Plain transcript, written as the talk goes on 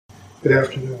Good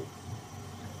afternoon.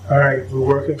 All right, we're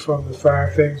working from the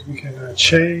 5 things we cannot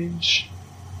change.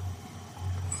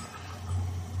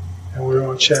 And we're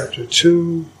on chapter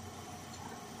 2,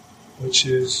 which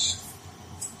is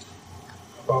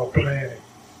about planning.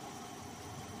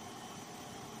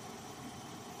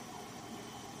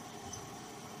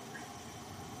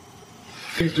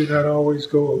 Things do not always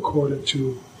go according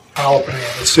to our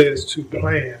plan. It says to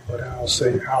plan, but I'll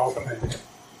say our plan.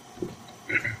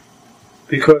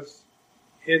 Because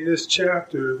in this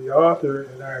chapter, the author,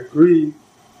 and I agree,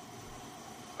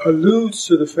 alludes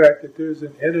to the fact that there's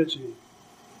an energy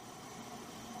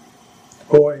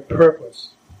or a purpose.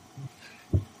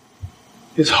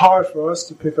 It's hard for us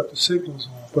to pick up the signals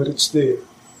on, but it's there.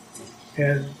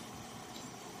 And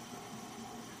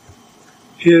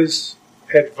his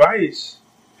advice,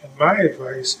 and my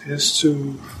advice, is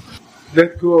to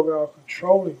let go of our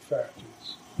controlling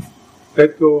factors.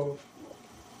 Let go of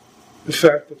the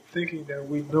fact of thinking that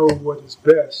we know what is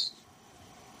best,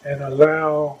 and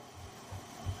allow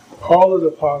all of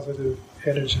the positive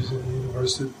energies in the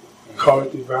universe, call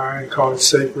it divine, call it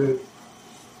sacred,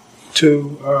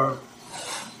 to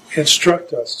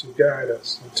instruct us, to guide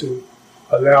us, and to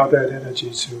allow that energy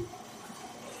to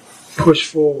push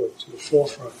forward to the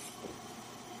forefront.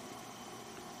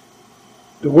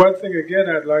 The one thing, again,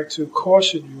 I'd like to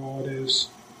caution you on is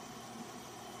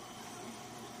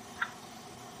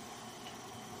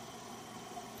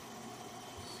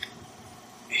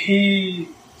he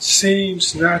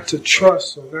seems not to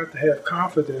trust or not to have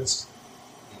confidence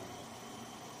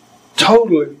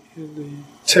totally in the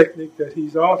technique that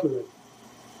he's authoring.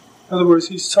 In other words,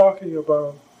 he's talking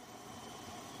about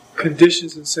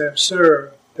conditions in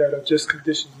samsara that are just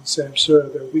conditions in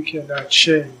samsara that we cannot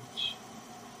change.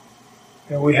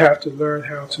 And we have to learn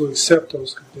how to accept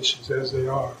those conditions as they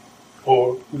are,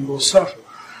 or we will suffer.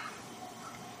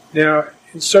 Now,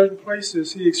 in certain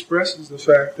places, he expresses the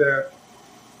fact that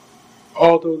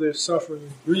although there's suffering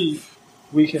and grief,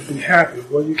 we can be happy.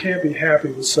 Well, you can't be happy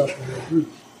with suffering and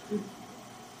grief.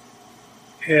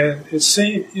 And it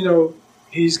seems,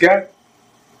 he's got,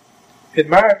 in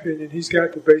my opinion, he's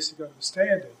got the basic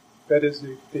understanding. That is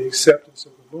the acceptance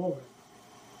of the moment,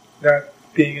 not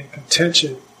being in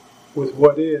contention with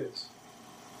what is.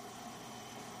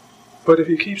 But if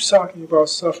he keeps talking about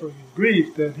suffering and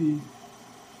grief, then he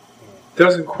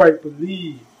doesn't quite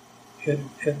believe in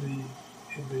the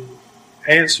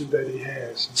answer that he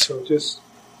has. And so just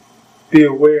be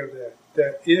aware of that.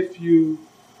 That if you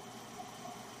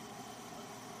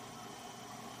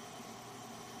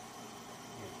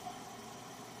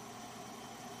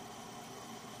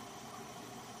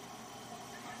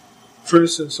for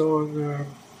instance, on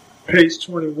page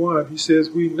 21, he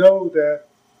says, we know that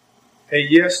a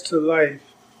yes to life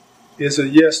is a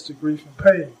yes to grief and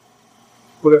pain.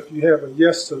 Well, if you have a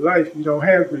yes to life, you don't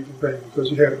have grief and pain because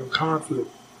you have no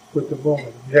conflict with the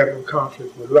moment. You have no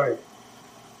conflict with life.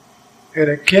 And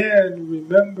again,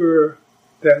 remember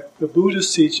that the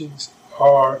Buddhist teachings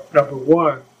are, number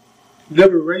one,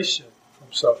 liberation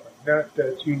from suffering. Not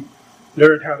that you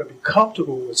learn how to be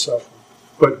comfortable with suffering,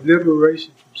 but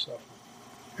liberation from suffering.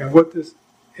 And what this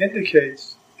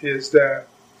indicates is that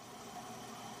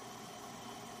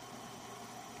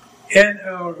in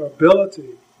our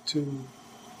ability to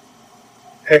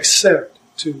accept,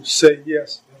 to say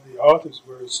yes, in the author's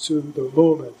words, to the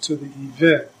moment, to the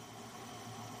event,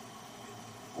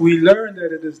 we learn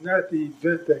that it is not the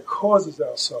event that causes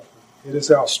our suffering. It is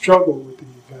our struggle with the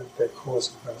event that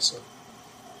causes our suffering.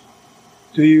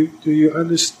 Do you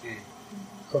understand?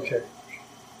 Okay.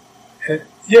 And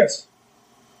yes.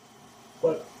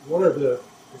 But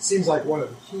it seems like one of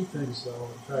the key things, though,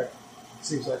 in fact, it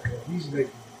seems like what he's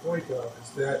making the point of is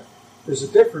that there's a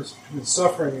difference between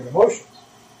suffering and emotions.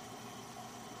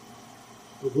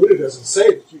 The Buddha doesn't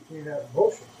say that you can't have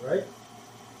emotions, right?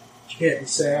 You can't be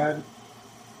sad,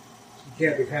 you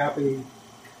can't be happy,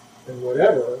 and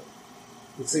whatever.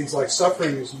 It seems like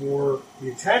suffering is more the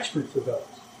attachment to those.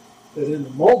 That in the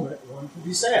moment, one can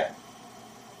be sad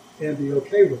and be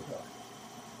okay with that.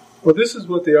 Well, this is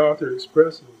what the author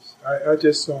expresses. I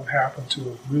just don't happen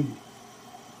to agree.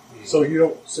 So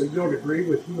you don't agree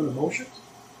with human emotions?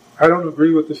 I don't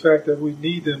agree with the fact that we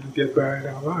need them to get by in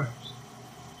our lives.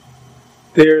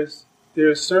 There's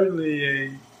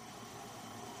certainly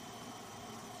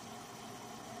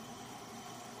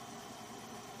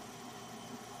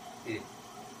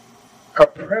a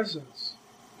presence,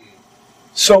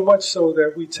 so much so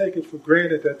that we take it for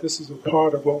granted that this is a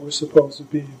part of what we're supposed to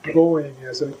be employing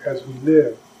as we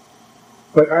live.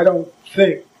 But I don't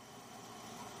think.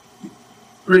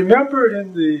 Remember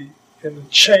in the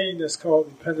chain that's called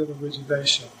dependent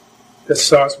origination, that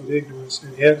starts with ignorance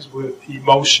and ends with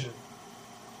emotion.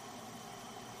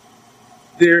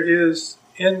 There is,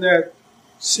 in that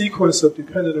sequence of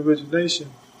dependent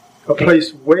origination, a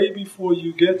place way before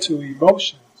you get to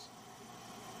emotions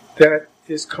that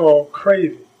is called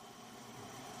craving.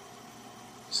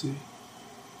 See?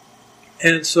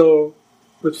 And so,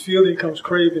 with feeling comes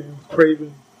craving, with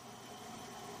craving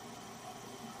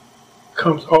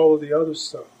comes all of the other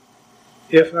stuff.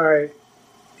 If I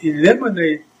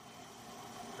eliminate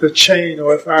the chain,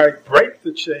 or if I break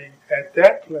the chain at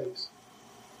that place,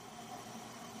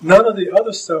 none of the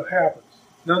other stuff happens.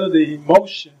 None of the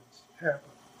emotions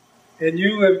happen. And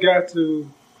you have got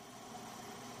to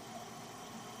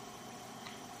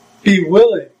be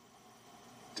willing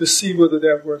to see whether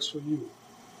that works for you.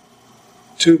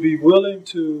 To be willing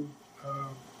to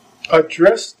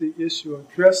address the issue,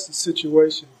 address the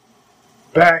situation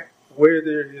back where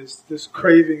there is this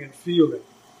craving and feeling.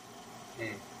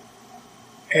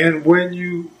 And when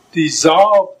you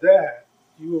dissolve that,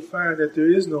 you will find that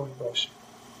there is no emotion.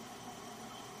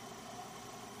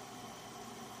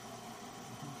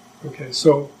 Okay,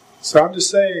 so I'm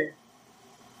just saying,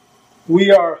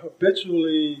 we are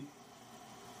habitually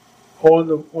on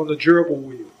the gerbil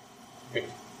wheel,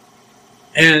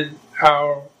 and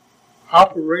our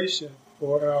operation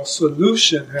or our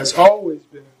solution has always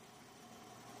been,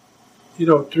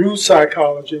 through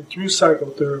psychology and through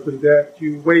psychotherapy, that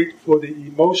you wait for the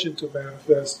emotion to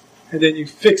manifest and then you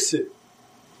fix it.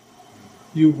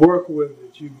 You work with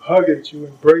it, you hug it, you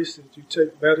embrace it, you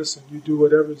take medicine, you do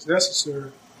whatever is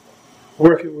necessary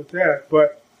working with that.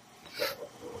 But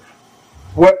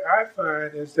what I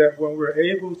find is that when we're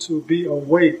able to be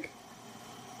awake,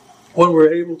 when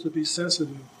we're able to be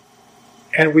sensitive,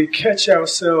 and we catch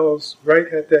ourselves right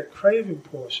at that craving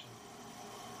portion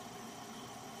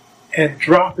and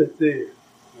drop it there,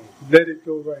 let it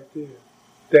go right there,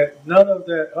 that none of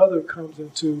that other comes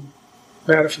into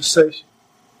manifestation.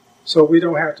 So we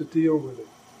don't have to deal with it.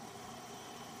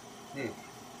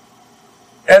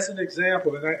 As an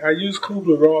example, and I use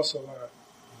Kubler-Ross a lot,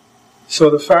 so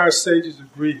the 5 stages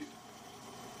of grief.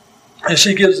 And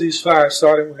she gives these 5,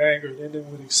 starting with anger and ending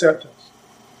with acceptance.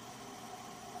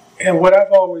 And what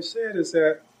I've always said is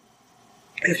that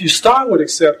if you start with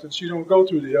acceptance, you don't go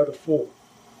through the other 4.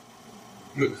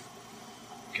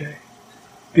 Okay?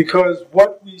 Because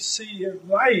what we see in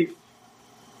life,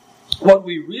 what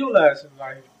we realize in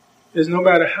life, is no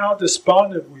matter how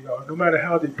despondent we are, no matter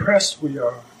how depressed we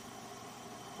are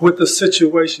with the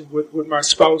situation, with my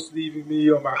spouse leaving me,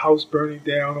 or my house burning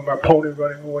down, or my pony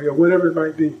running away, or whatever it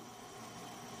might be,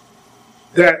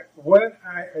 that when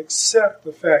I accept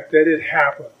the fact that it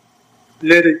happened,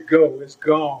 let it go, it's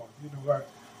gone.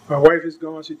 My wife is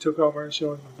gone, she took all my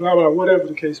insurance, blah, blah, whatever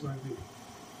the case might be.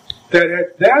 That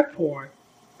at that point,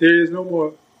 there is no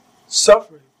more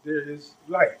suffering, there is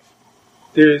life.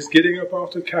 There is getting up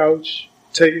off the couch,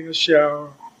 taking a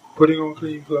shower, putting on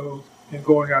clean clothes, and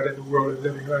going out in the world and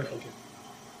living life again.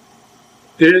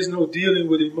 There is no dealing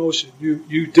with emotion.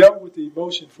 You dealt with the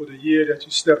emotion for the year that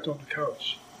you slept on the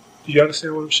couch. Do you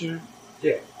understand what I'm sharing?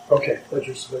 Yeah. Okay. But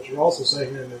you're also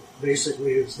saying that it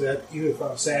basically is that even if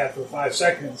I'm sad for 5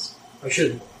 seconds, I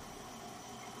shouldn't.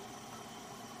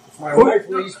 If my wife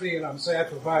leaves me and I'm sad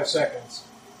for 5 seconds,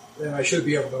 then I should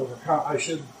be able to overcome. I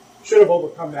should have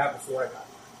overcome that before I got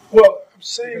there. Well,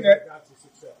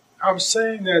 I'm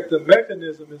saying that the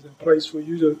mechanism is in place for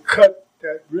you to cut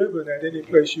that ribbon at any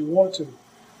place you want to.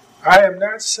 I am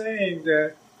not saying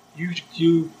that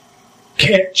you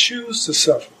can't choose to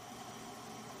suffer.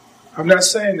 I'm not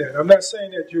saying that. I'm not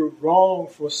saying that you're wrong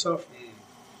for suffering.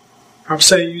 I'm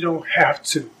saying you don't have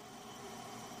to.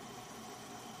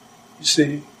 You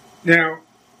see? Now,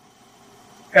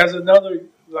 as another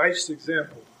life's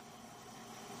example,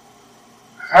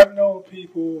 I've known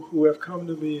people who have come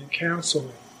to me in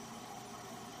counseling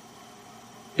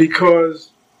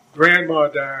because grandma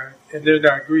died and they're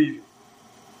not grieving.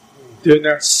 They're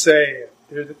not sad.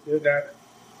 They're not,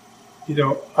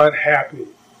 unhappy.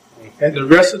 And the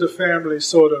rest of the family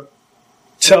sort of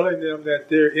telling them that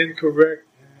they're incorrect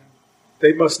and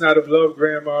they must not have loved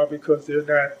grandma because they're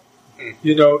not,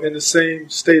 in the same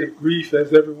state of grief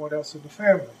as everyone else in the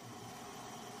family.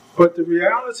 But the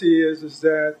reality is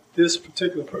that this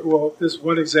particular, this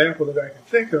one example that I can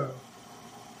think of,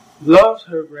 loved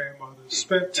her grandmother,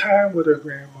 spent time with her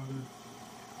grandmother,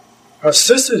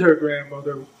 assisted her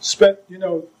grandmother,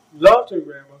 loved her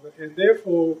grandmother, and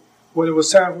therefore, when it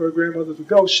was time for her grandmother to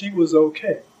go, she was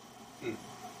okay.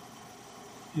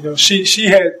 She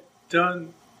had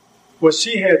done what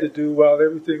she had to do while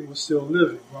everything was still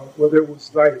living, while there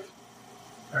was life,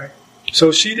 right?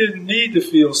 So she didn't need to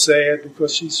feel sad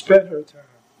because she spent her time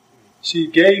she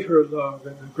gave her love,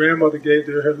 and the grandmother gave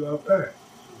her love back.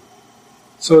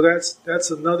 So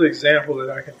that's another example that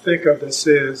I can think of that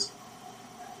says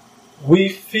we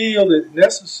feel it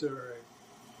necessary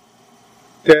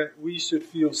that we should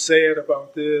feel sad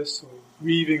about this, or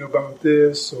grieving about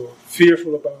this, or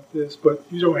fearful about this, but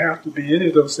you don't have to be any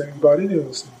of those things about any of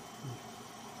those things.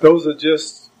 Those are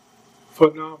just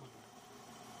phenomena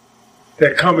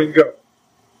that come and go.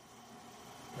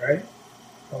 Right?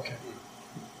 Okay.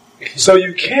 So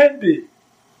you can be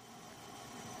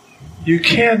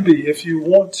if you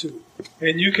want to.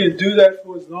 And you can do that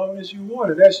for as long as you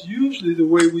want. And that's usually the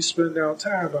way we spend our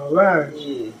time, our lives,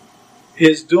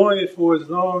 is doing it for as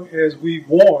long as we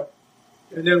want.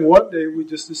 And then one day we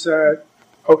just decide,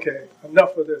 okay,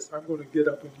 enough of this. I'm going to get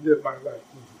up and live my life.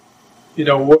 You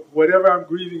know, whatever I'm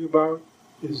grieving about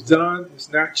is done.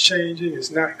 It's not changing. It's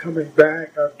not coming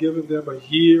back. I've given them a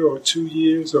year or 2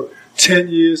 years or 10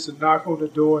 years to knock on the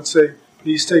door and say,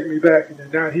 please take me back. And they're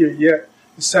not here yet.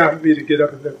 It's time for me to get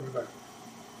up and live my life.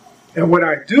 And when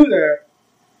I do that,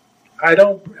 I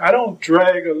don't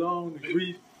drag along the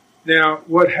grief. Now,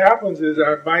 what happens is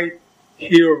I might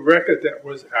hear a record that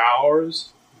was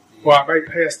ours, or I might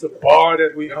pass the bar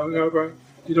that we hung up on,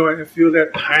 you know, and feel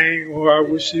that pang, or I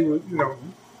wish she would, you know.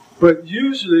 But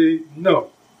usually,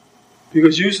 no.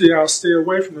 Because usually I'll stay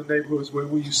away from the neighborhoods where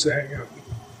we used to hang out.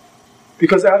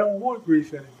 Because I don't want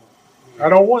grief anymore. I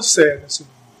don't want sadness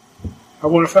anymore. I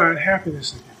want to find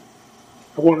happiness again.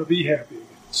 I want to be happy again.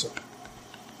 So,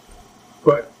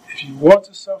 but if you want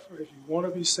to suffer, if you want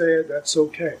to be sad, that's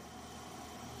okay.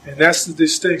 And that's the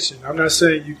distinction. I'm not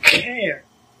saying you can't.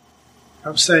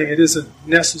 I'm saying it isn't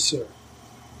necessary.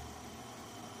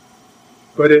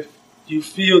 But if you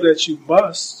feel that you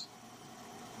must,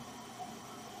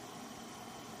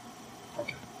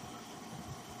 okay.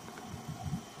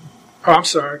 Oh, I'm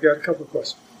sorry, I got a couple of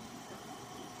questions.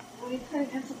 Well, you kind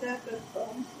of answered that,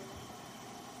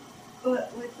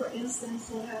 but like for instance,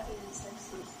 what happened in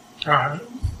Texas? I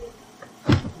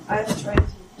was trying to.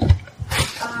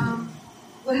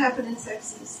 What happened in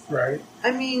Texas? Right.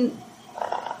 I mean,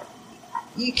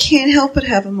 you can't help but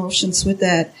have emotions with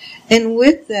that, and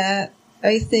with that,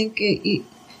 I think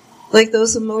like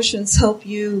those emotions help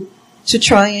you to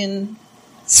try and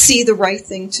see the right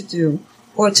thing to do,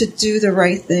 or to do the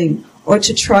right thing, or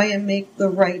to try and make the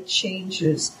right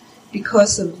changes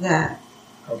because of that.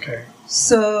 Okay.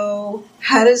 So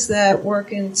how does that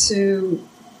work into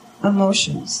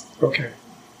emotions? Okay.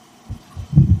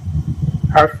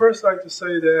 I'd first like to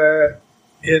say that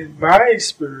in my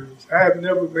experience, I have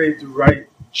never made the right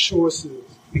choices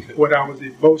when I was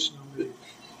emotionally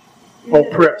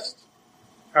oppressed.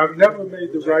 I've never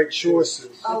made the right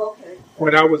choices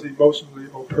when I was emotionally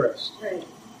oppressed. Right.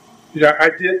 You know, I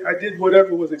did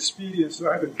whatever was expedient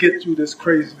so I could get through this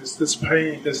craziness, this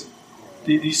pain,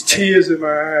 these tears in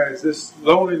my eyes, this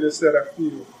loneliness that I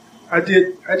feel. I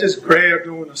just grabbed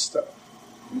on the stuff,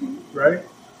 right?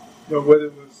 You know, whether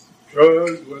it was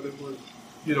drugs, whether it was,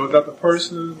 you know, another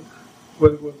person,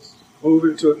 whether it was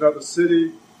moving to another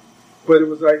city, but it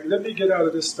was like, let me get out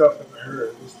of this stuff and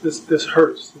hurt. This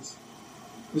hurts.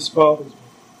 This bothers me.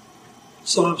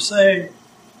 So I'm saying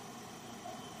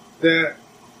that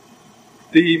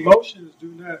the emotions do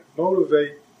not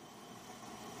motivate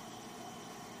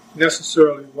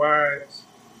necessarily wise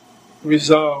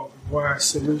resolve and wise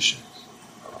solutions.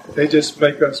 They just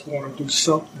make us want to do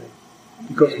something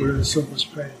because we're in so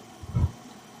much pain.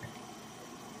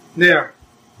 Now,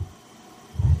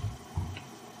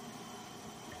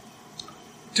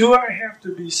 do I have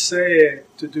to be sad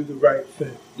to do the right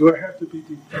thing? Do I have to be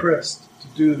depressed to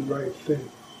do the right thing?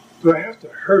 Do I have to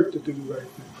hurt to do the right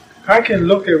thing? I can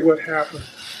look at what happened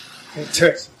in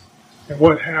Texas, and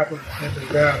what happened in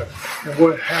Nevada, and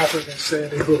what happened in San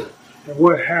Diego, and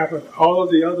what happened all of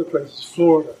the other places,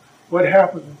 Florida, what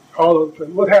happened in all of the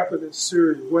places, what happened in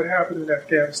Syria, what happened in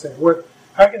Afghanistan.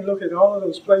 I can look at all of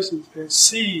those places and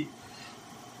see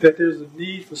that there's a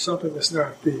need for something that's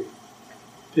not there.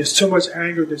 There's too much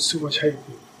anger, there's too much hate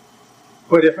there.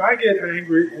 But if I get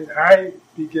angry and I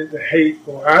begin to hate,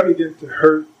 or I begin to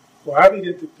hurt, or I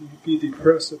begin to be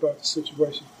depressed about the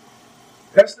situation,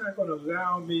 that's not going to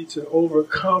allow me to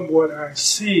overcome what I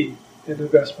see in the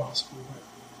best possible way.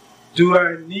 Do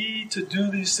I need to do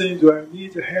these things? Do I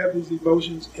need to have these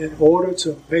emotions in order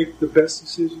to make the best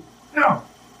decision? No.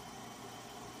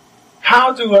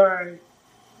 How do I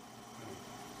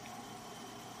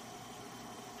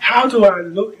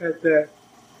look at that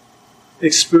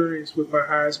experience with my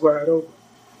eyes wide open,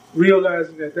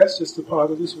 realizing that that's just a part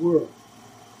of this world?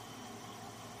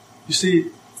 You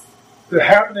see, the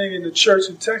happening in the church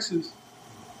in Texas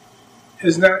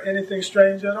is not anything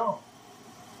strange at all.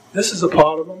 This is a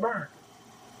part of America.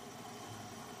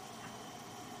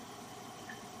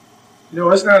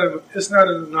 It's not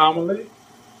an anomaly.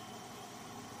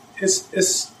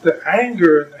 It's the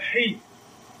anger and the hate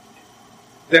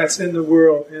that's in the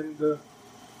world and the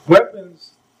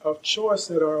weapons of choice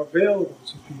that are available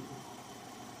to people.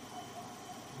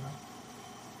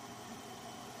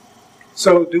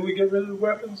 So, do we get rid of the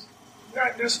weapons?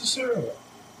 Not necessarily.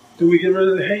 Do we get rid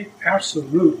of the hate?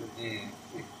 Absolutely. Mm-hmm.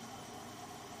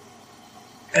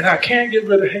 And I can't get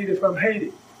rid of hate if I'm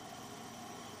hating.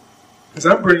 Because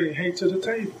I'm bringing hate to the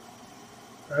table.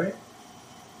 Right?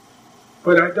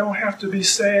 But I don't have to be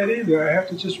sad either. I have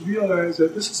to just realize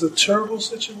that this is a terrible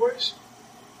situation.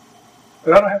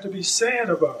 But I don't have to be sad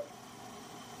about it.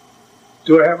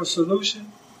 Do I have a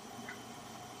solution?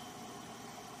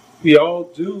 We all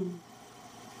do.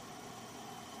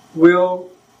 Will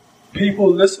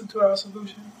people listen to our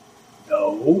solution?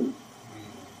 No.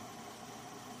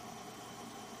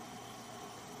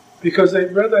 Because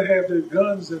they'd rather have their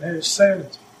guns than have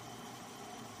sanity.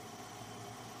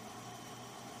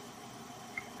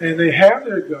 And they have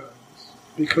their guns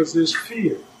because there's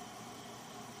fear.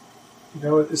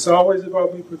 It's always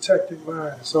about me protecting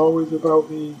mine. It's always about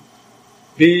me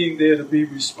being there to be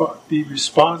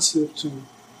responsive to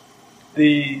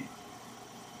the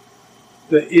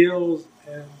ills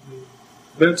and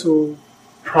the mental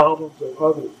problems of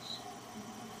others.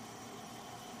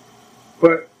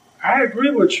 But I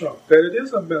agree with Trump that it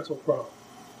is a mental problem.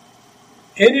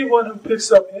 Anyone who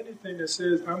picks up anything that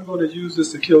says, I'm going to use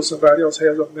this to kill somebody else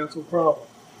has a mental problem.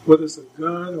 Whether it's a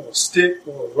gun or a stick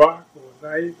or a rock or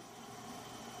a knife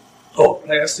or a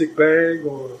plastic bag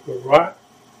or a rock.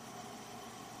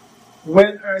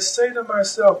 When I say to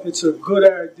myself, it's a good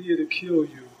idea to kill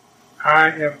you, I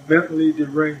am mentally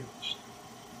deranged.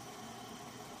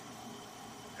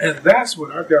 And that's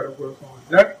what I've got to work on.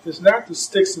 It's not the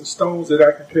sticks and stones that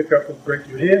I can pick up and break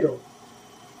your head over.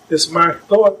 It's my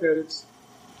thought that it's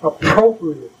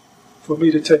appropriate for me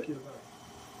to take your life.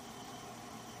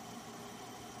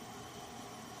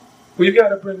 We've got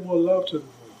to bring more love to the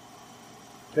world.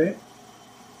 Okay?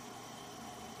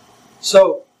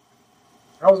 So,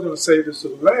 I was going to say this to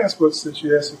the last, but since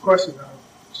you asked the question, I'll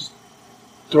just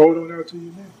throw it on out to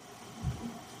you now.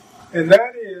 And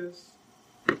that is,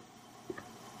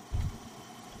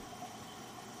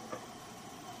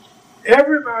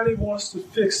 everybody wants to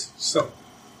fix something.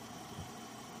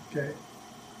 Okay?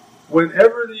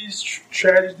 Whenever these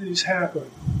tragedies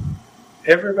happen,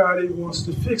 everybody wants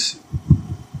to fix it.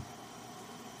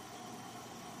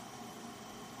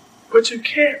 But you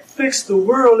can't fix the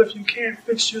world if you can't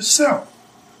fix yourself.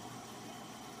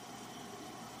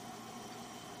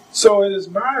 So it is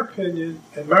my opinion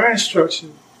and my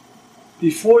instruction,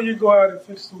 before you go out and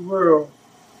fix the world,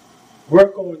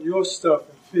 work on your stuff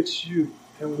and fix you.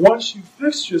 And once you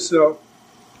fix yourself,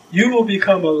 you will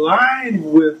become aligned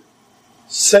with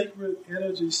sacred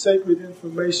energy, sacred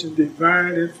information,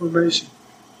 divine information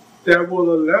that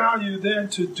will allow you then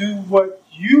to do what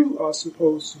you are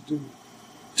supposed to do,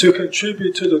 to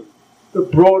contribute to the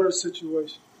broader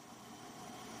situation.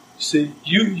 See,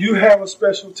 you have a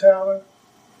special talent,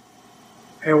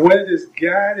 and when it is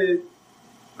guided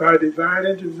by divine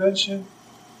intervention,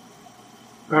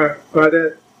 by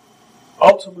that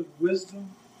ultimate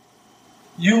wisdom,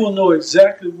 you will know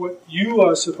exactly what you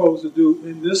are supposed to do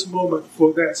in this moment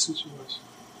for that situation.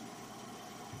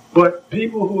 But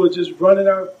people who are just running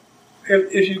out,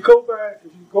 if you go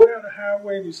down the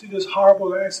highway and you see this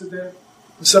horrible accident,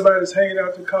 and somebody's hanging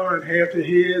out the car and half their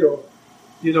head, or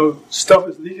stuff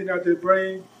is leaking out their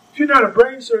brain. If you're not a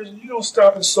brain surgeon, you don't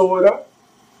stop and sew it up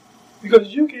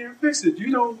because you can't fix it.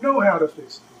 You don't know how to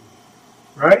fix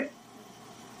it, right?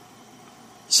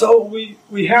 So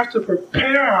we have to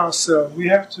prepare ourselves. We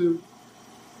have to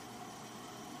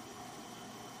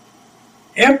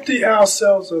empty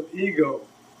ourselves of ego,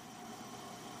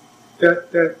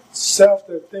 that self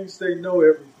that thinks they know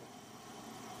everything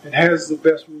and has the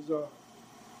best result,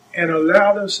 and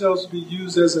allow themselves to be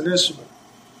used as an instrument.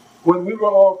 When we were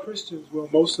all Christians, well,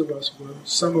 most of us were,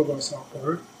 some of us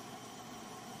weren't,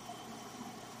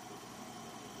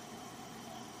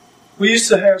 we used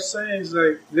to have sayings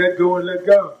like, let go and let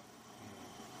God,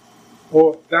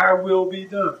 or thy will be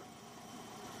done.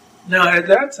 Now, at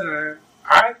that time,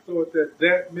 I thought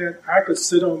that meant I could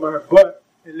sit on my butt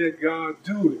and let God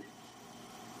do it.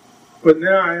 But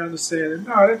now I understand that,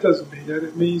 no, that doesn't mean that.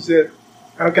 It means that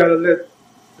I've got to let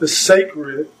the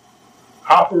sacred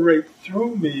operate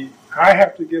through me. I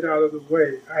have to get out of the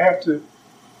way. I have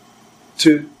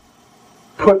to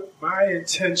put my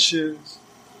intentions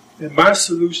and my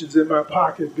solutions in my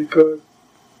pocket, because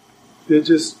They're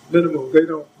just minimal. They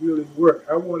don't really work.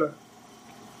 I want to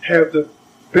have the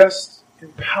best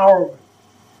empowerment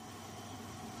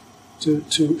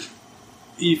to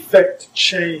effect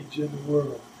change in the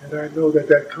world. And I know that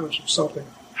that comes from something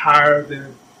higher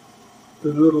than the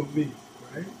little me,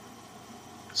 right?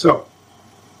 So,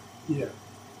 yeah,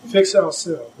 fix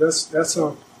ourselves. That's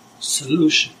our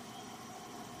solution.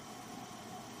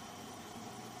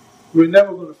 We're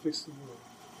never going to fix the world.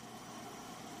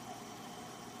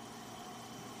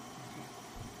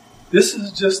 This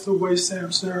is just the way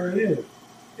samsara is.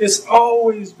 It's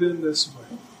always been this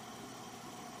way.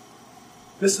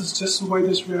 This is just the way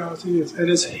this reality is. And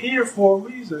it's here for a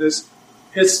reason.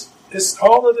 It's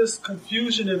all of this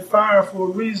confusion and fire for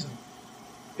a reason.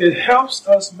 It helps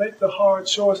us make the hard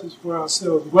choices for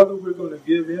ourselves, whether we're going to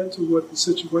give in to what the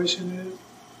situation is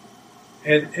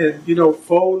and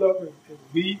fold up and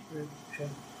weep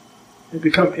and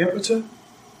become impotent,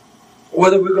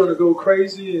 whether we're going to go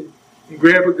crazy and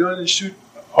grab a gun and shoot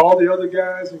all the other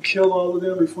guys and kill all of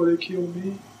them before they kill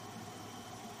me?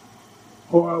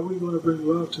 Or are we going to bring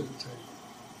love to the table?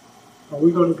 Are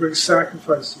we going to bring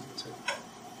sacrifice to the table?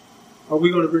 Are we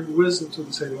going to bring wisdom to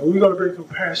the table? Are we going to bring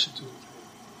compassion to the table?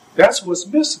 That's what's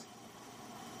missing.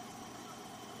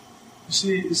 You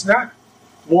see, it's not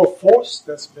more force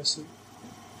that's missing.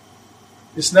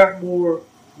 It's not more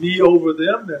me over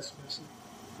them that's missing.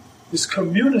 It's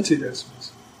community that's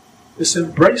missing. It's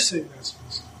embracing that's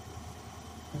missing.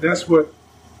 And that's what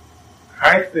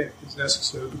I think is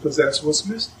necessary, because that's what's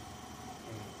missing.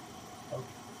 Okay.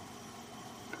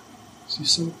 See,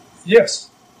 so, yes.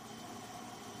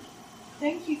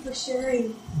 Thank you for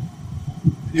sharing.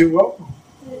 You're welcome.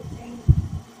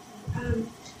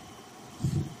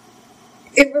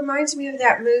 It reminds me of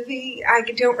that movie. I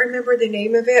don't remember the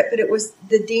name of it, but it was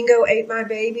The Dingo Ate My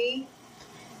Baby.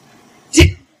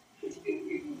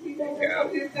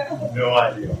 No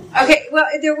idea. Okay, well,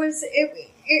 there was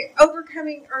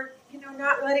overcoming or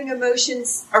not letting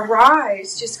emotions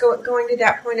arise, just going to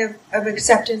that point of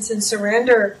acceptance and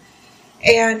surrender.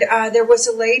 And there was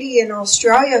a lady in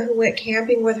Australia who went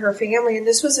camping with her family, and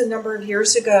this was a number of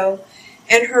years ago,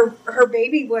 and her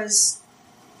baby was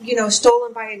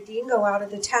stolen by a dingo out of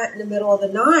the tent in the middle of the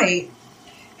night.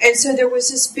 And so there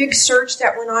was this big search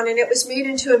that went on, and it was made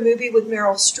into a movie with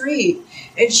Meryl Streep.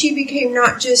 And she became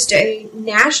not just a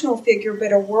national figure,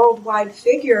 but a worldwide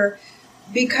figure,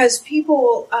 because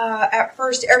people, at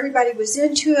first, everybody was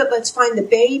into it. Let's find the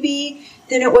baby.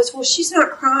 Then it was, well, she's not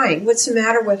crying. What's the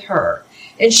matter with her?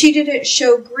 And she didn't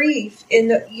show grief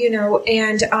and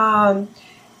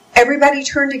everybody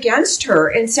turned against her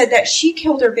and said that she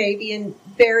killed her baby and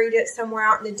buried it somewhere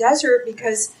out in the desert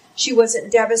because she wasn't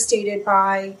devastated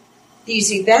by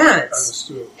these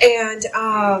events. Understood.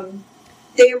 And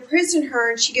they imprison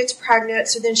her, and she gets pregnant,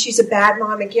 so then she's a bad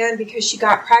mom again because she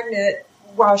got pregnant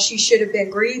while she should have been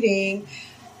grieving.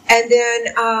 And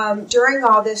then during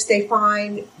all this, they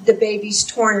find the baby's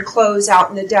torn clothes out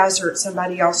in the desert.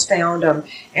 Somebody else found them.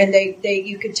 And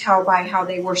you could tell by how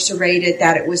they were serrated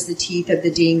that it was the teeth of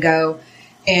the dingo.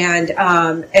 And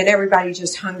everybody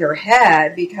just hung their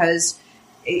head, because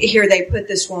here they put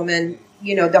this woman,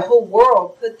 the whole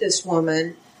world put this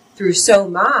woman through so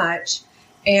much.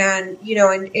 And,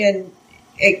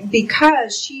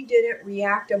 because she didn't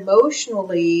react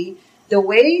emotionally the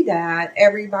way that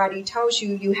everybody tells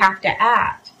you have to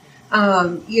act,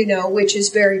 which is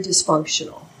very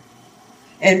dysfunctional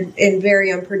and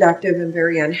very unproductive and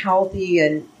very unhealthy.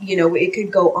 And, it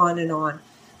could go on and on.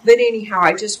 But anyhow,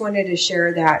 I just wanted to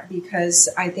share that because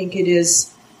I think it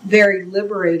is very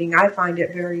liberating. I find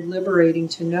it very liberating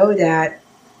to know that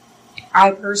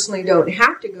I personally don't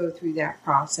have to go through that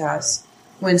process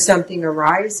when something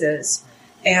arises.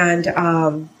 And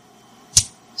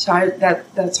so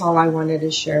that's all I wanted to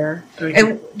share. Thank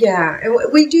you. And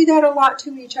we do that a lot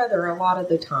to each other a lot of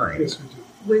the time. Yes, we do.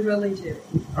 We really do.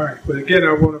 All right, but again,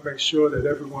 I want to make sure that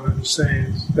everyone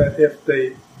understands that if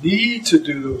they need to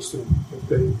do those things, if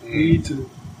they need to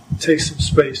take some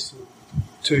space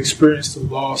to experience the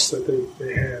loss that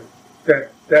they have,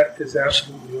 that is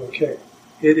absolutely okay.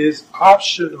 It is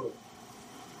optional.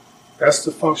 That's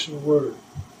the functional word.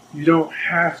 You don't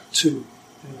have to.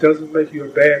 It doesn't make you a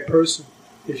bad person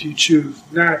if you choose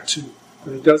not to.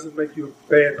 But it doesn't make you a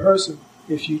bad person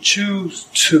if you choose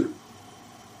to.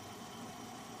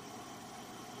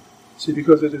 See,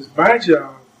 because it is my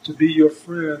job to be your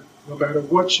friend no matter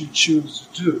what you choose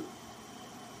to do.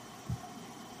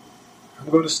 I'm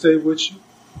going to stay with you,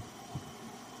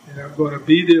 and I'm going to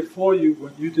be there for you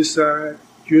when you decide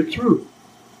you're through.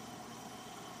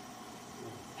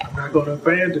 I'm not going to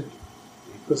abandon you,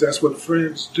 because that's what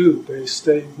friends do. They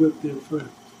stay with their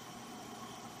friends.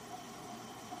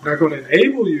 I'm not going to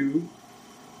enable you.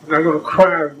 I'm not going to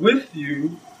cry with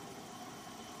you.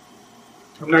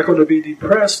 I'm not going to be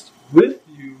depressed with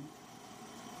you.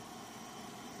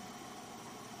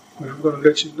 But I'm going to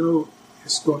let you know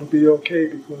it's going to be okay,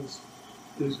 because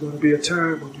there's going to be a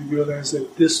time when you realize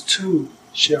that this too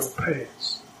shall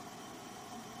pass.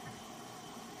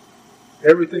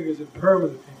 Everything is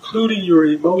impermanent, including your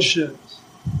emotions.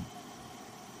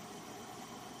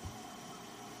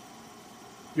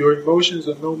 Your emotions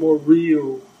are no more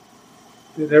real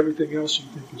than everything else you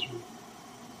think is real.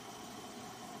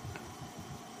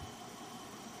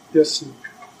 Yes, sir.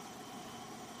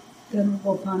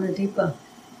 Venerable Pannadipa,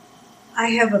 I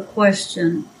have a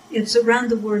question. It's around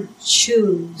the word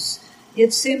choose.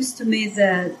 It seems to me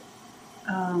that,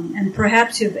 and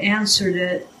perhaps you've answered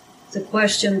it, the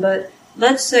question, but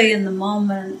let's say in the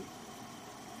moment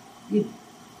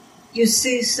you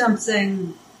see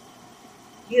something,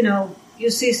 you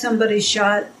see somebody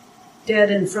shot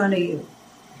dead in front of you.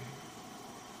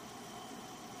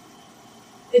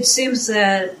 It seems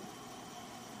that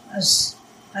a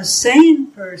sane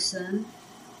person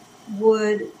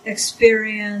would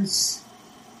experience,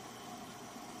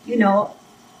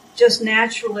 just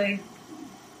naturally,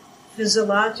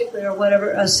 physiologically or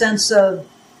whatever, a sense of,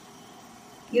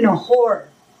 horror.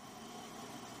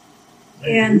 Mm-hmm.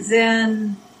 And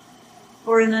then,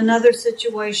 or in another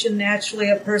situation, naturally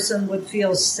a person would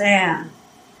feel sad.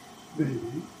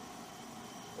 Mm-hmm.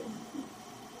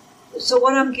 So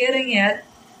what I'm getting at,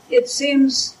 it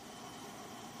seems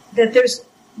that there's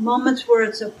moments where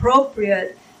it's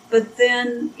appropriate, but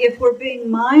then if we're being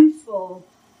mindful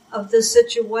of the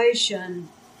situation,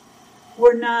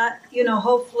 we're not,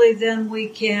 hopefully then we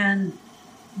can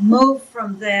move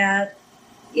from that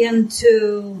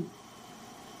into,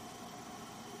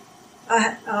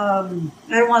 I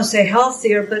don't want to say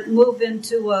healthier, but move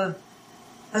into a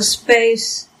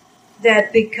space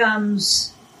that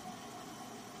becomes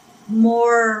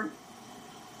more,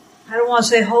 I don't want to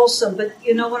say wholesome, but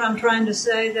you know what I'm trying to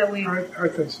say? That we... I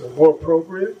think so. More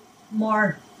appropriate?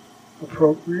 More...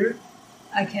 Appropriate?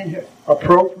 I can't hear.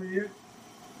 Appropriate?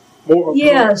 More appropriate?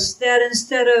 Yes, that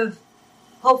instead of,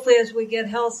 hopefully as we get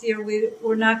healthier,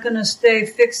 we're not going to stay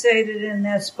fixated in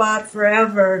that spot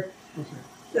forever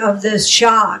of this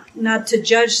shock. Not to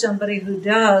judge somebody who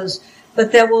does,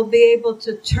 but that we'll be able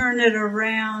to turn it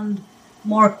around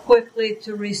more quickly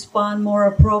to respond more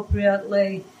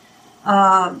appropriately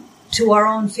to our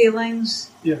own feelings.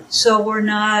 Yeah. So we're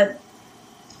not,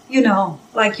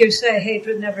 like you say,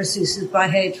 hatred never ceases by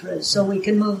hatred. So we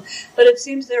can move. But it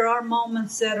seems there are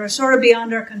moments that are sort of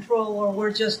beyond our control where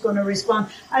we're just going to respond.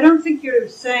 I don't think you're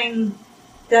saying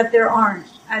that there aren't.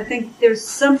 I think there's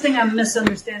something I'm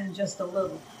misunderstanding just a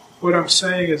little. What I'm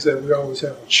saying is that we always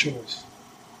have a choice.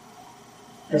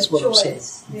 That's what I'm saying.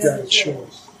 You got a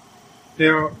choice.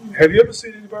 Now, have you ever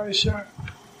seen anybody shot?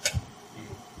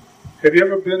 Have you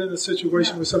ever been in a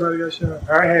situation where somebody got shot?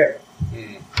 I have.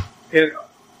 And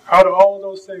out of all of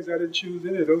those things, I didn't choose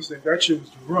any of those things. I chose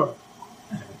to run.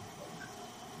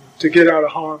 To get out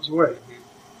of harm's way.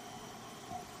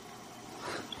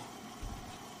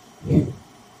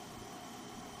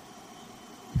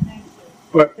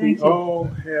 But we all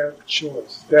have a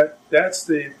choice. That's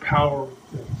the empowering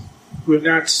thing. We're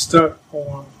not stuck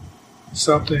on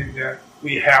something that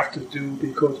we have to do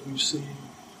because we've seen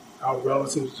our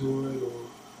relatives do it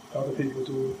or other people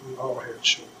do it. We all have a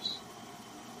choice.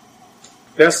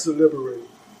 That's the liberating.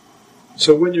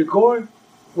 So when you're going,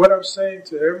 what I'm saying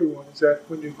to everyone is that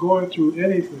when you're going through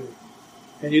anything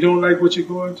and you don't like what you're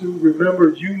going through, remember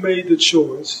you made the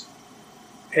choice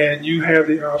and you have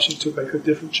the option to make a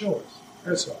different choice.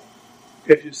 That's all.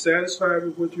 If you're satisfied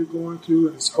with what you're going through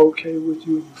and it's okay with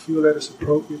you and you feel that it's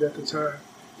appropriate at the time,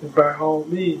 then by all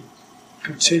means,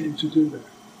 continue to do that.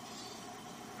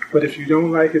 But if you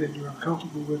don't like it and you're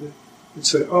uncomfortable with it, then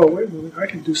say, oh, wait a minute, I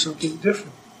can do something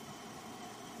different.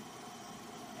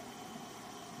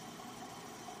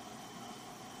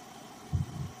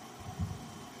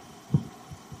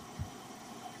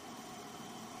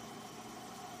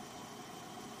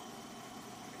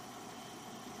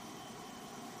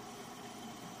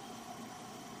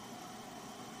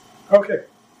 Okay.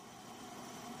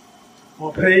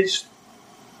 On page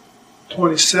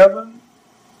 27,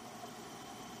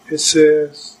 it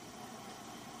says,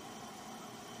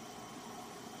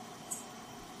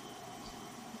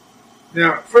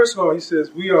 now, first of all, he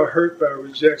says, we are hurt by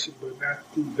rejection, but not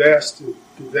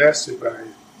devasted by it.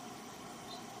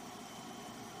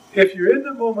 If you're in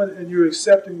the moment and you're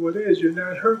accepting what is, you're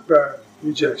not hurt by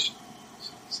rejection.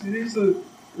 See, these are the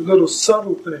little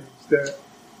subtle things that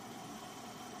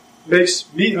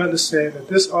makes me understand that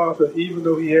this author, even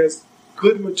though he has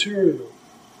good material,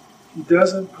 he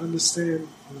doesn't understand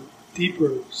the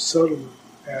deeper, subtler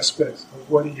aspects of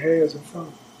what he has in front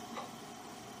of him.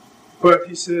 But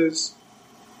he says,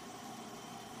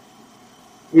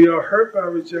 we are hurt by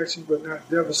rejection but not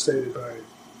devastated by it.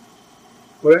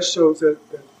 Well, that shows that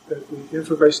the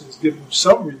information is giving him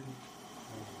some relief,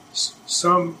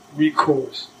 some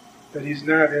recourse, that he's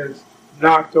not as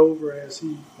knocked over as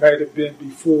he might have been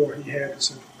before he had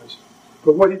this information.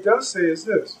 But what he does say is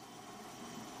this: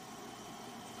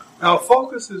 our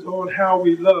focus is on how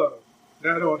we love,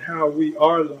 not on how we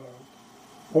are loved,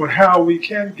 on how we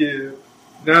can give,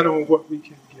 not on what we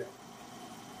can get.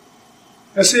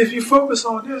 And see, if you focus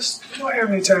on this, you don't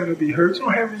have any time to be hurt. You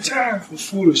don't have any time for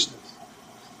foolishness,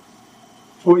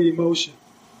 for emotion.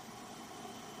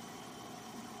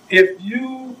 If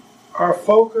you are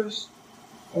focused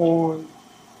on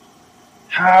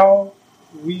how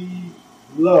we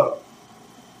love,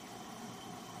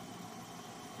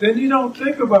 then you don't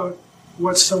think about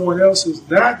what someone else is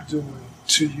not doing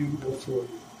to you or for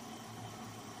you.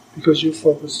 Because you're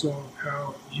focused on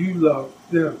how you love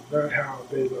them, not how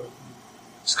they love you.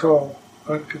 It's called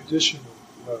unconditional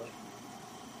love.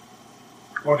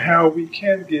 On how we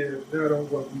can give, not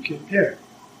on what we can get.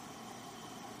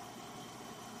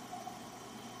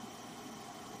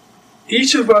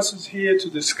 Each of us is here to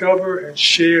discover and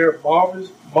share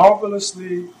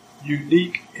marvelously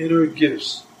unique inner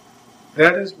gifts.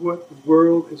 That is what the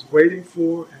world is waiting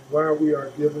for and why we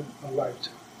are given a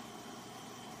lifetime.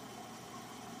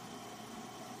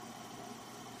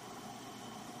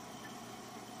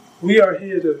 We are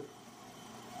here to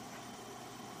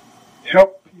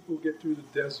help people get through the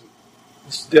desert,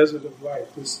 this desert of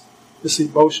life, this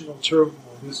emotional turmoil,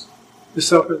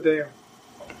 this up and down.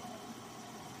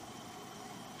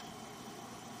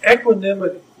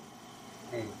 Equanimity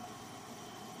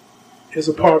is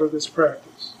a part of this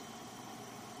practice.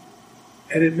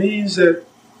 And it means that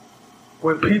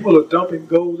when people are dumping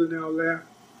gold in our lap,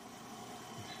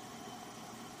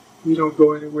 we don't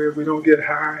go anywhere, we don't get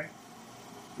high,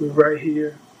 we're right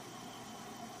here.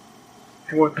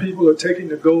 And when people are taking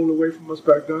the gold away from us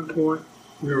by gunpoint,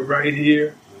 we're right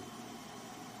here.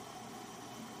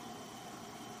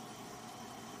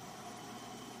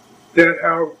 That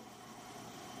our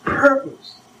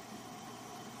purpose,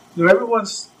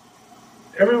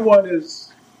 everyone is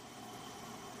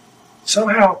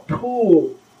somehow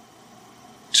pulled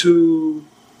to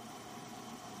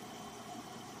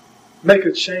make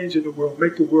a change in the world,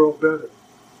 make the world better.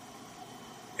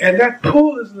 And that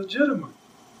pull is legitimate.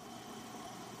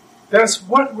 That's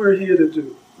what we're here to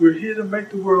do. We're here to make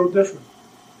the world different.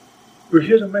 We're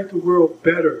here to make the world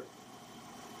better.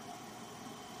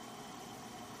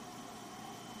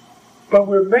 But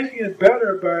we're making it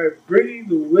better by bringing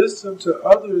the wisdom to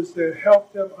others that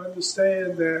help them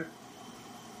understand that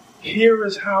here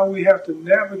is how we have to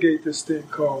navigate this thing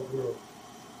called world.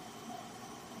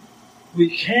 We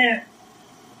can't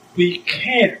make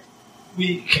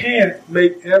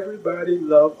everybody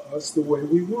love us the way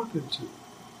we want them to.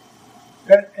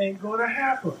 That ain't going to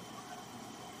happen.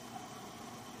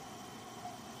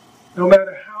 No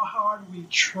matter how hard we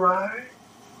try,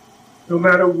 no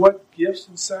matter what gifts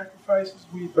and sacrifices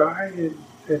we buy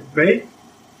and make,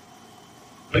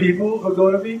 people are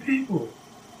going to be people.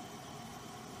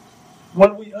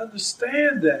 When we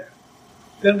understand that,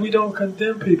 then we don't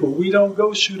condemn people. We don't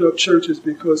go shoot up churches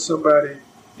because somebody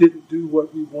didn't do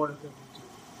what we wanted them to do.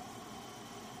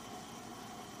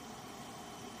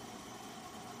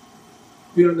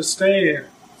 We understand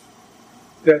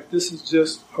that this is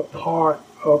just a part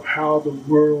of how the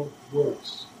world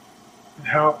works and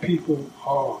how people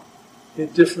are in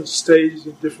different stages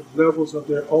and different levels of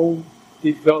their own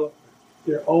development,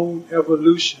 their own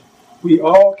evolution. We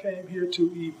all came here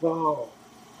to evolve.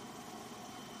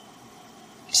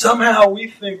 Somehow we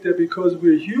think that because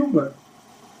we're human,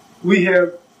 we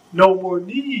have no more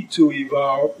need to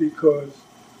evolve because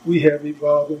we have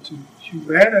evolved into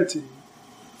humanity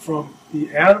from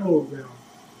the animal realm.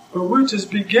 But we're just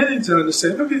beginning to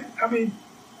understand. Look at,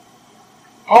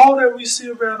 all that we see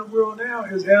around the world now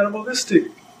is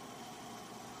animalistic.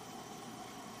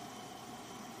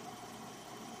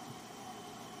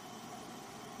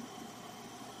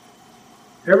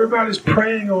 Everybody's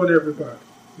preying on everybody,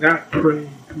 not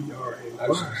praying,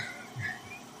 P-R-A-Y.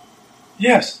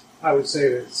 Yes. I would say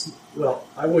that,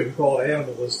 I wouldn't call it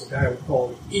animalistic. I would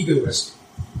call it egoistic.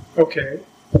 Okay.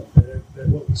 That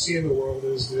what we see in the world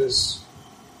is this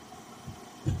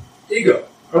ego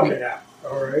coming out.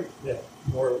 All right. Yeah,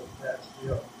 more of that.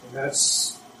 And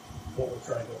that's what we're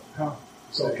trying to accomplish.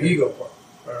 So the ego part.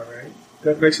 All right.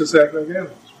 That makes us act like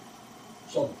animals.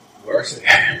 Some worse.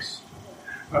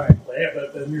 Right.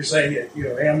 But then you're saying that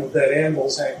that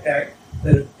animals act that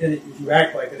if you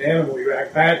act like an animal, you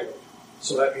act badly.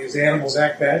 So that means animals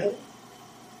act badly.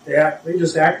 They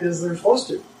just act as they're supposed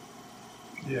to.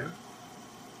 Yeah.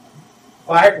 If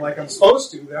I act like I'm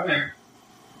supposed to, then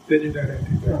you're not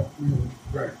acting bad.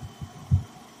 Right.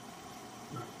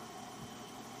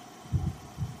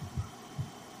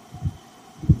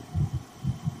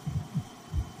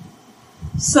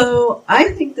 So I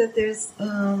think that there's, I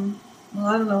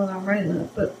don't know what I'm writing on,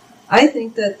 but I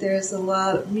think that there's a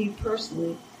lot of, me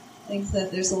personally, think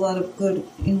that there's a lot of good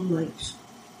in life.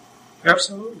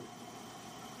 Absolutely.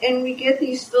 And we get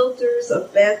these filters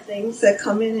of bad things that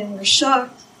come in and we're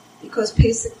shocked because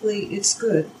basically it's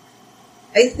good.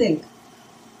 I think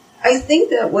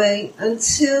that way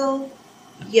until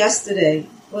yesterday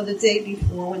or the day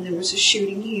before when there was a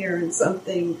shooting here and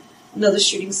another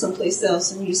shooting someplace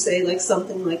else, and you say like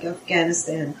something like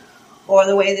Afghanistan, or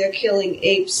the way they're killing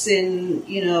apes in,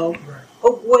 right.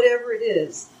 Or whatever it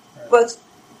is. Right. But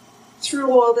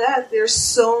through all that, there's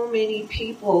so many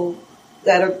people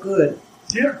that are good.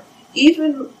 Yeah.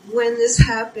 Even when this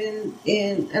happened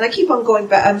and I keep on going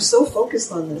back, I'm so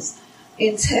focused on this,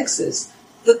 in Texas,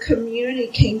 the community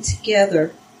came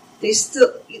together. They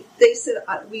said,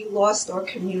 we lost our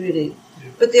community.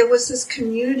 Yeah. But there was this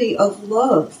community of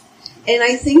love. And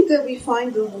I think that we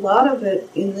find a lot of it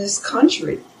in this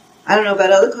country. I don't know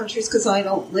about other countries because I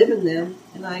don't live in them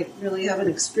and I really haven't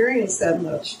experienced that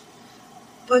much.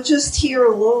 But just here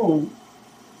alone,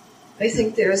 I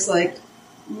think there's like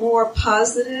more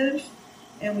positive,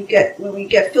 and when we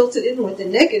get filtered in with the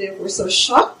negative, we're so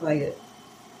shocked by it.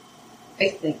 I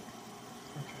think.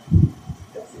 Okay.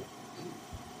 That's it.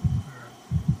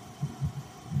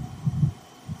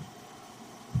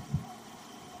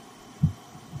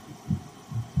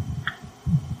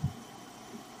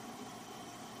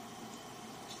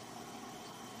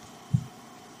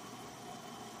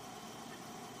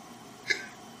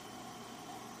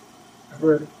 I'm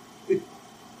ready.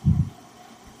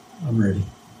 I'm ready.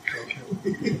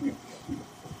 Okay.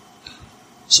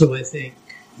 So I think,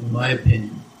 in my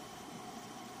opinion,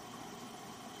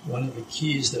 one of the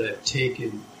keys that I've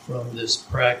taken from this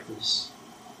practice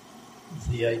is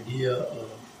the idea of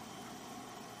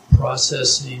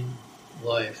processing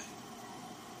life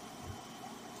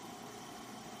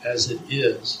as it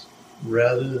is,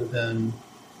 rather than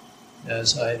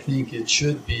as I think it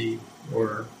should be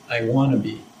or I want to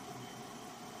be.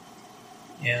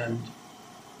 And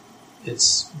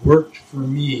it's worked for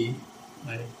me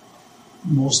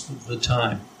most of the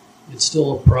time. It's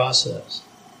still a process.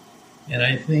 And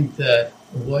I think that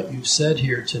what you've said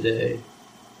here today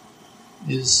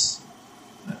is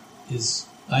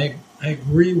I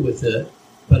agree with it,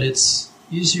 but it's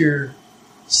easier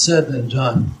said than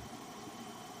done.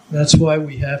 That's why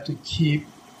we have to keep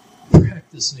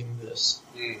practicing this.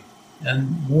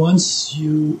 And once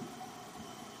you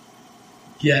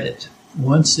get it,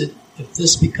 if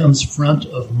this becomes front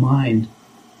of mind,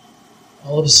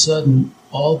 all of a sudden,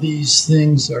 all these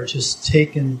things are just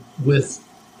taken with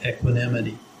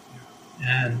equanimity.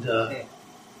 And the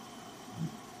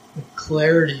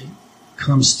clarity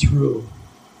comes through.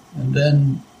 And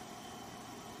then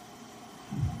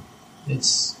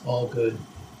it's all good.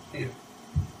 Yeah.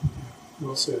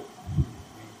 Well said.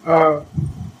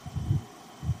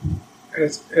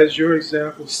 As your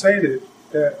example stated,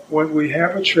 that when we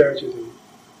have a tragedy,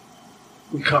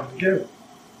 we come together.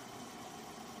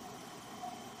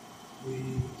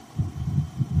 We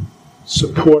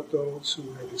support those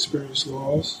who have experienced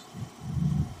loss.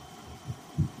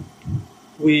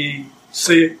 We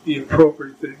say the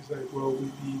appropriate things like, well, we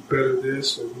need better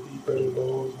this, or we need better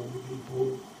laws, or we need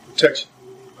more protection, or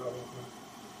we need blah, blah, blah.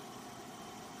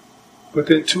 But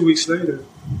then 2 weeks later,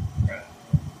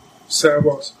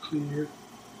 sidewalks are cleared,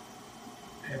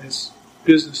 and it's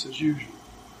business as usual.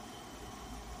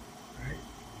 Right?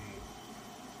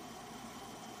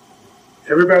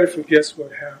 Everybody forgets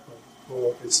what happened,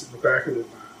 or it's in the back of their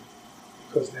mind,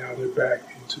 because now they're back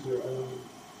into their own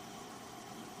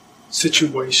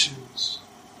situations,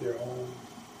 their own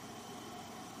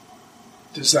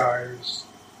desires.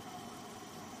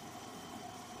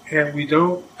 And we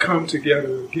don't come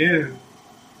together again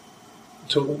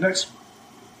until the next one.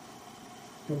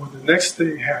 And when the next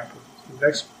thing happens, the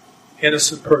next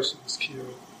innocent person is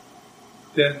killed,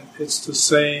 then it's the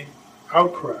same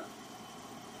outcry.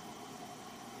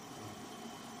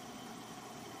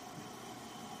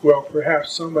 Well,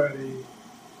 perhaps somebody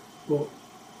will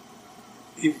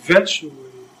eventually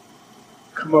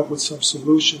come up with some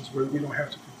solutions where we don't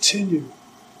have to continue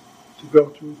to go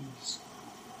through these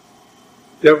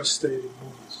devastating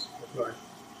moments of life.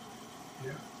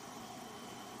 Yeah.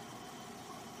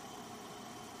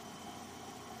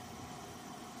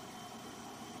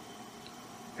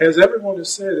 as everyone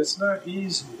has said, it's not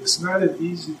easy. It's not an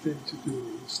easy thing to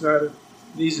do. It's not an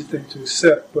easy thing to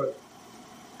accept. But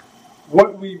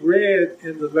what we read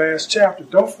in the last chapter,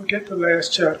 don't forget the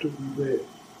last chapter we read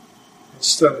and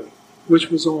studied, which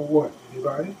was on what?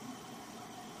 Anybody?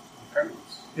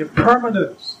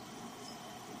 Impermanence.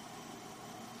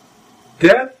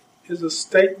 Death is a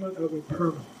statement of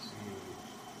impermanence,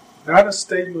 not a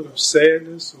statement of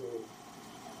sadness or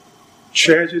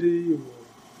tragedy or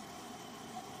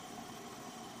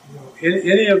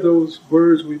any of those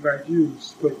words we might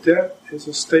use. But death is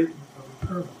a statement of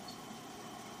impermanence.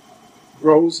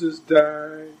 Roses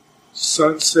die,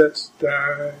 sunsets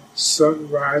die,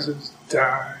 sunrises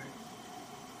die.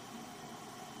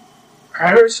 I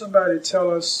heard somebody tell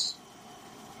us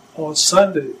on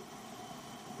Sunday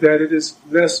that it is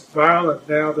less violent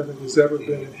now than it has ever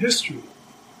been in history.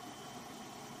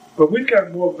 But we've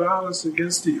got more violence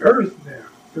against the earth now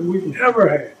than we've ever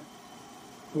had.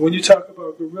 And when you talk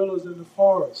about gorillas in the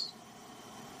forest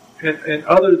and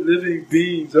other living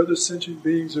beings, other sentient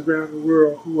beings around the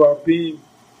world who are being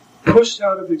pushed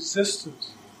out of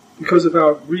existence because of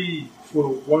our greed for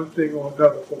one thing or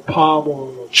another, for palm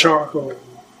oil or charcoal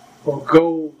or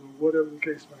gold or whatever the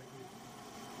case might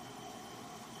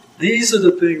be. These are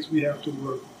the things we have to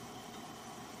work on.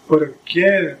 But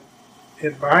again,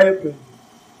 in my opinion,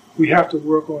 we have to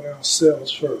work on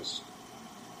ourselves first.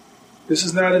 This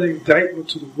is not an indictment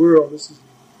to the world. This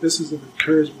is an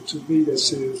encouragement to me that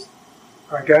says,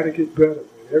 I got to get better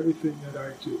at everything that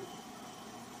I do.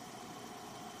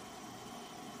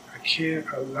 I can't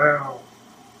allow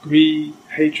greed,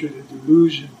 hatred, and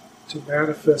delusion to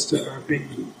manifest in my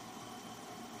being.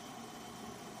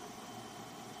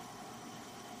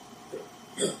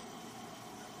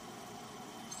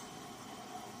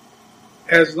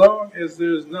 As long as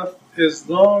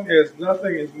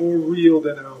nothing is more real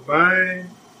than our mind,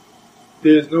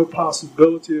 there is no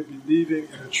possibility of believing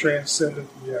in a transcendent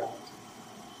reality.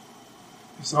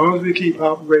 As long as we keep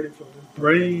operating from the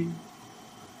brain,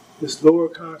 this lower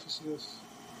consciousness,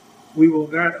 we will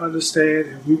not understand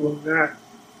and we will not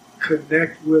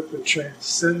connect with the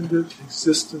transcendent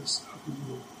existence of the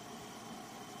world.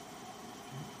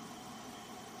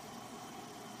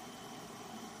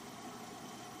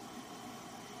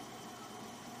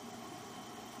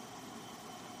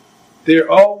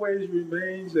 There always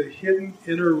remains a hidden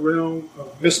inner realm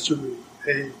of mystery,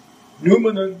 a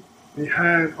noumenon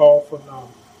behind all phenomena.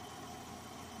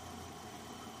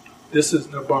 This is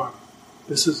nirvana.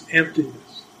 This is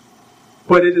emptiness.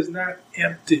 But it is not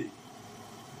empty.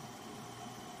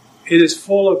 It is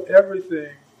full of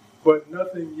everything, but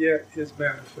nothing yet is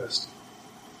manifested.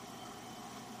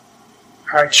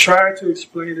 I try to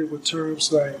explain it with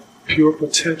terms like pure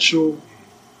potential.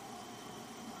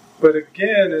 But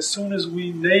again, as soon as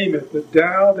we name it, the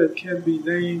Tao that can be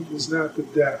named is not the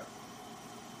Tao.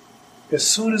 As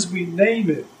soon as we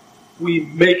name it, we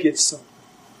make it something.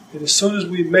 And as soon as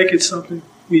we make it something,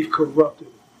 we've corrupted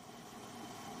it.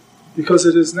 Because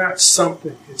it is not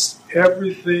something. It's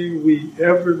everything we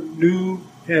ever knew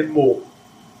and more.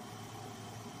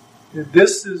 And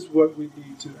this is what we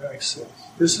need to access.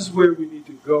 This is where we need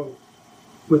to go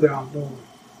with our knowing,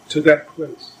 to that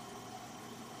place.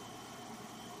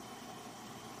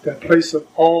 That place of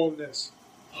allness,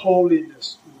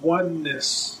 holiness,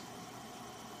 oneness.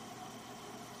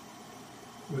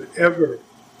 Whatever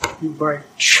you might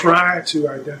try to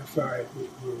identify it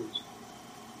with words,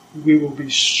 we will be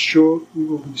short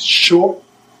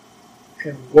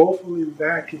and woefully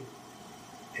lacking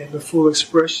in the full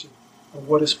expression of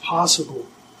what is possible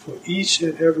for each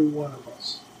and every one of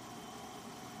us.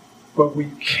 But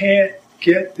we can't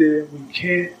get there, we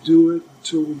can't do it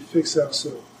until we fix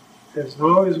ourselves. As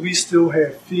long as we still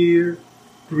have fear,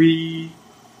 greed,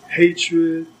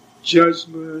 hatred,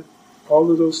 judgment,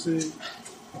 all of those things,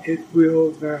 it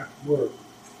will not work.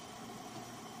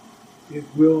 It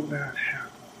will not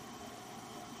happen.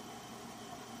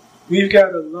 We've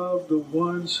got to love the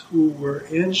ones who were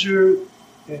injured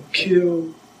and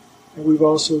killed, and we've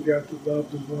also got to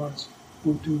love the ones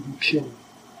who do the killing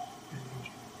and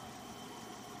injury.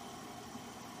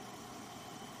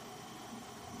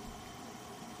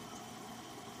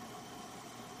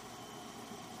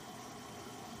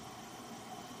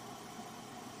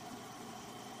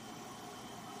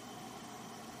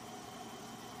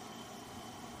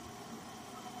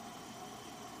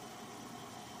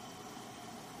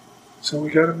 So we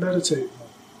got to meditate more.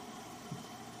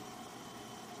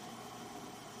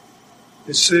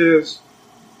 It says,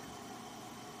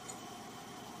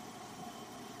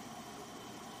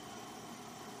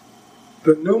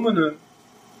 the noumenon,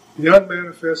 the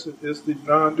unmanifested, is the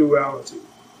non-duality.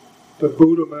 the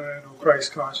Buddha mind or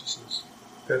Christ consciousness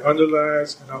that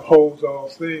underlies and upholds all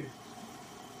things.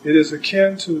 It is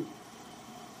akin to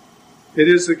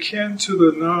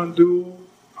the non-dual,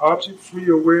 object-free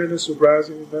awareness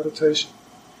arising in meditation.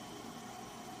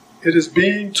 It is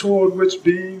being toward which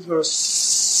beings are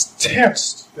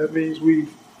tensed. That means we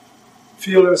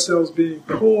feel ourselves being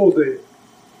pulled there.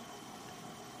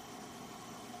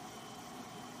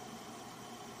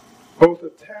 Both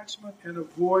attachment and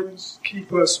avoidance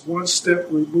keep us one step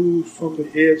removed from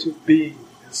the edge of being.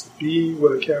 It's being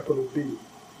with a capital B.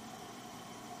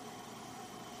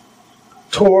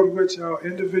 Toward which our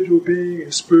individual being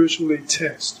is spiritually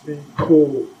tensed, being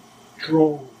pulled,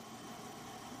 drawn.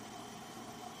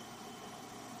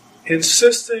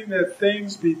 Insisting that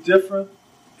things be different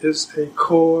is a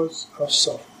cause of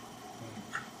suffering.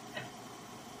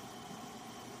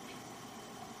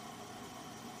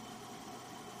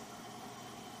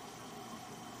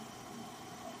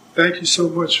 Thank you so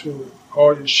much for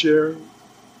all your sharing.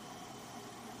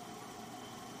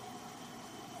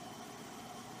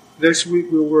 Next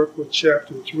week we'll work with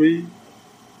Chapter 3,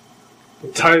 the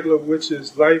title of which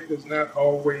is Life is Not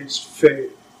Always Fair.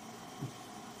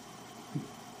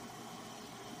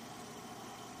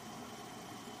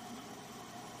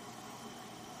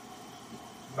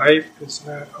 Life is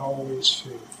not always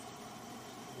fair.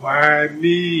 Why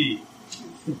me?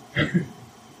 All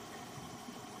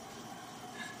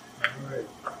right.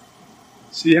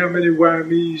 See how many why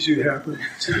me's you happen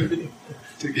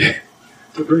to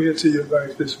bring into your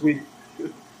life this week.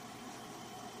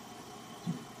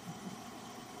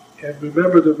 And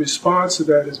remember, the response to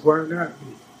that is, why not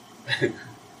me?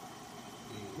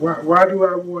 Why do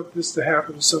I want this to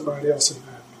happen to somebody else and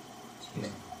not me?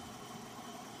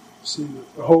 See,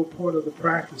 the whole point of the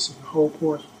practice and the whole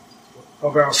point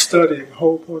of our study and the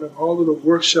whole point of all of the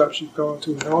workshops you've gone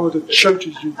to and all of the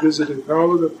churches you visited and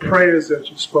all of the prayers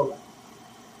that you spoke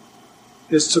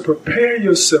is to prepare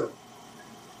yourself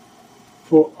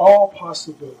for all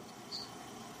possibilities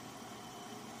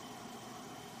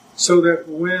so that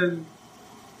when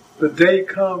the day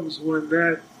comes when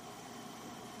that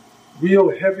real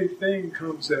heavy thing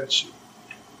comes at you,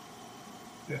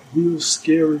 that real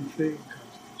scary thing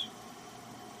comes at you,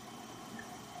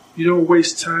 you don't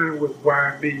waste time with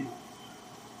why me.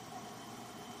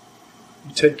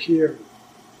 You take care of it.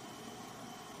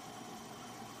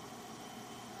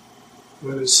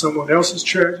 Whether it's someone else's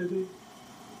tragedy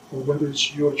or whether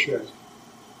it's your tragedy,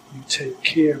 you take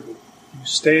care of it. You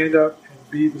stand up and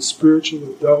be the spiritual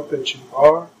adult that you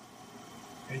are,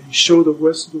 and you show the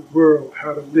rest of the world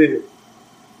how to live.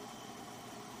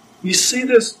 We see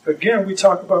this, again, we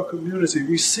talk about community.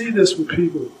 We see this with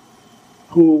people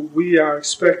who we are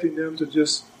expecting them to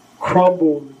just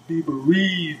crumble and be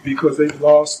bereaved because they've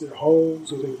lost their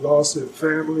homes or they've lost their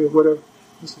family or whatever.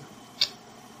 Listen,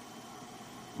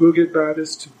 we'll get by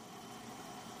this too.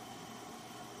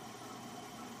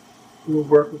 We'll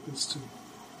work with this too.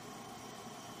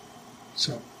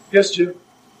 So, yes, Jim?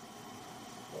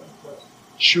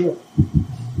 Sure.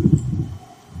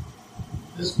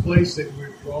 This place that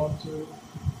we're drawn to,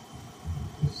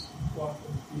 this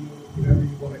quantum field, whatever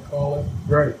you want to call it,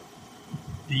 Right.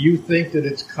 do you think that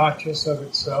it's conscious of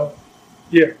itself?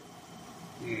 Yeah.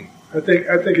 I think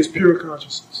it's pure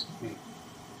consciousness.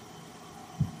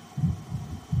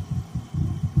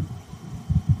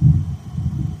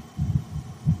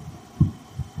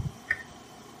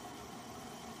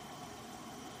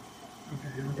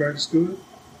 Okay, everybody's good?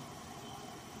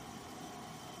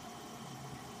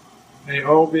 May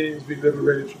all beings be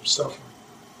liberated from suffering.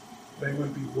 May we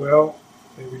be well.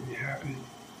 May we be happy.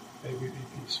 May we be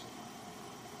peaceful.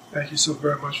 Thank you so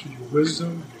very much for your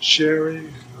wisdom and your sharing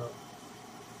and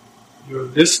your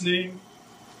listening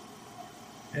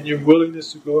and your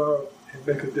willingness to go out and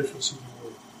make a difference in the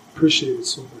world. Appreciate it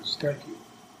so much. Thank you.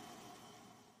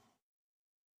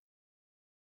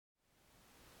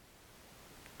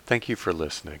 Thank you for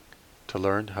listening. To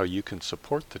learn how you can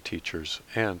support the teachers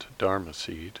and Dharma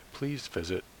Seed, please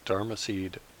visit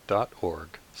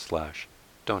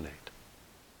dharmaseed.org/donate.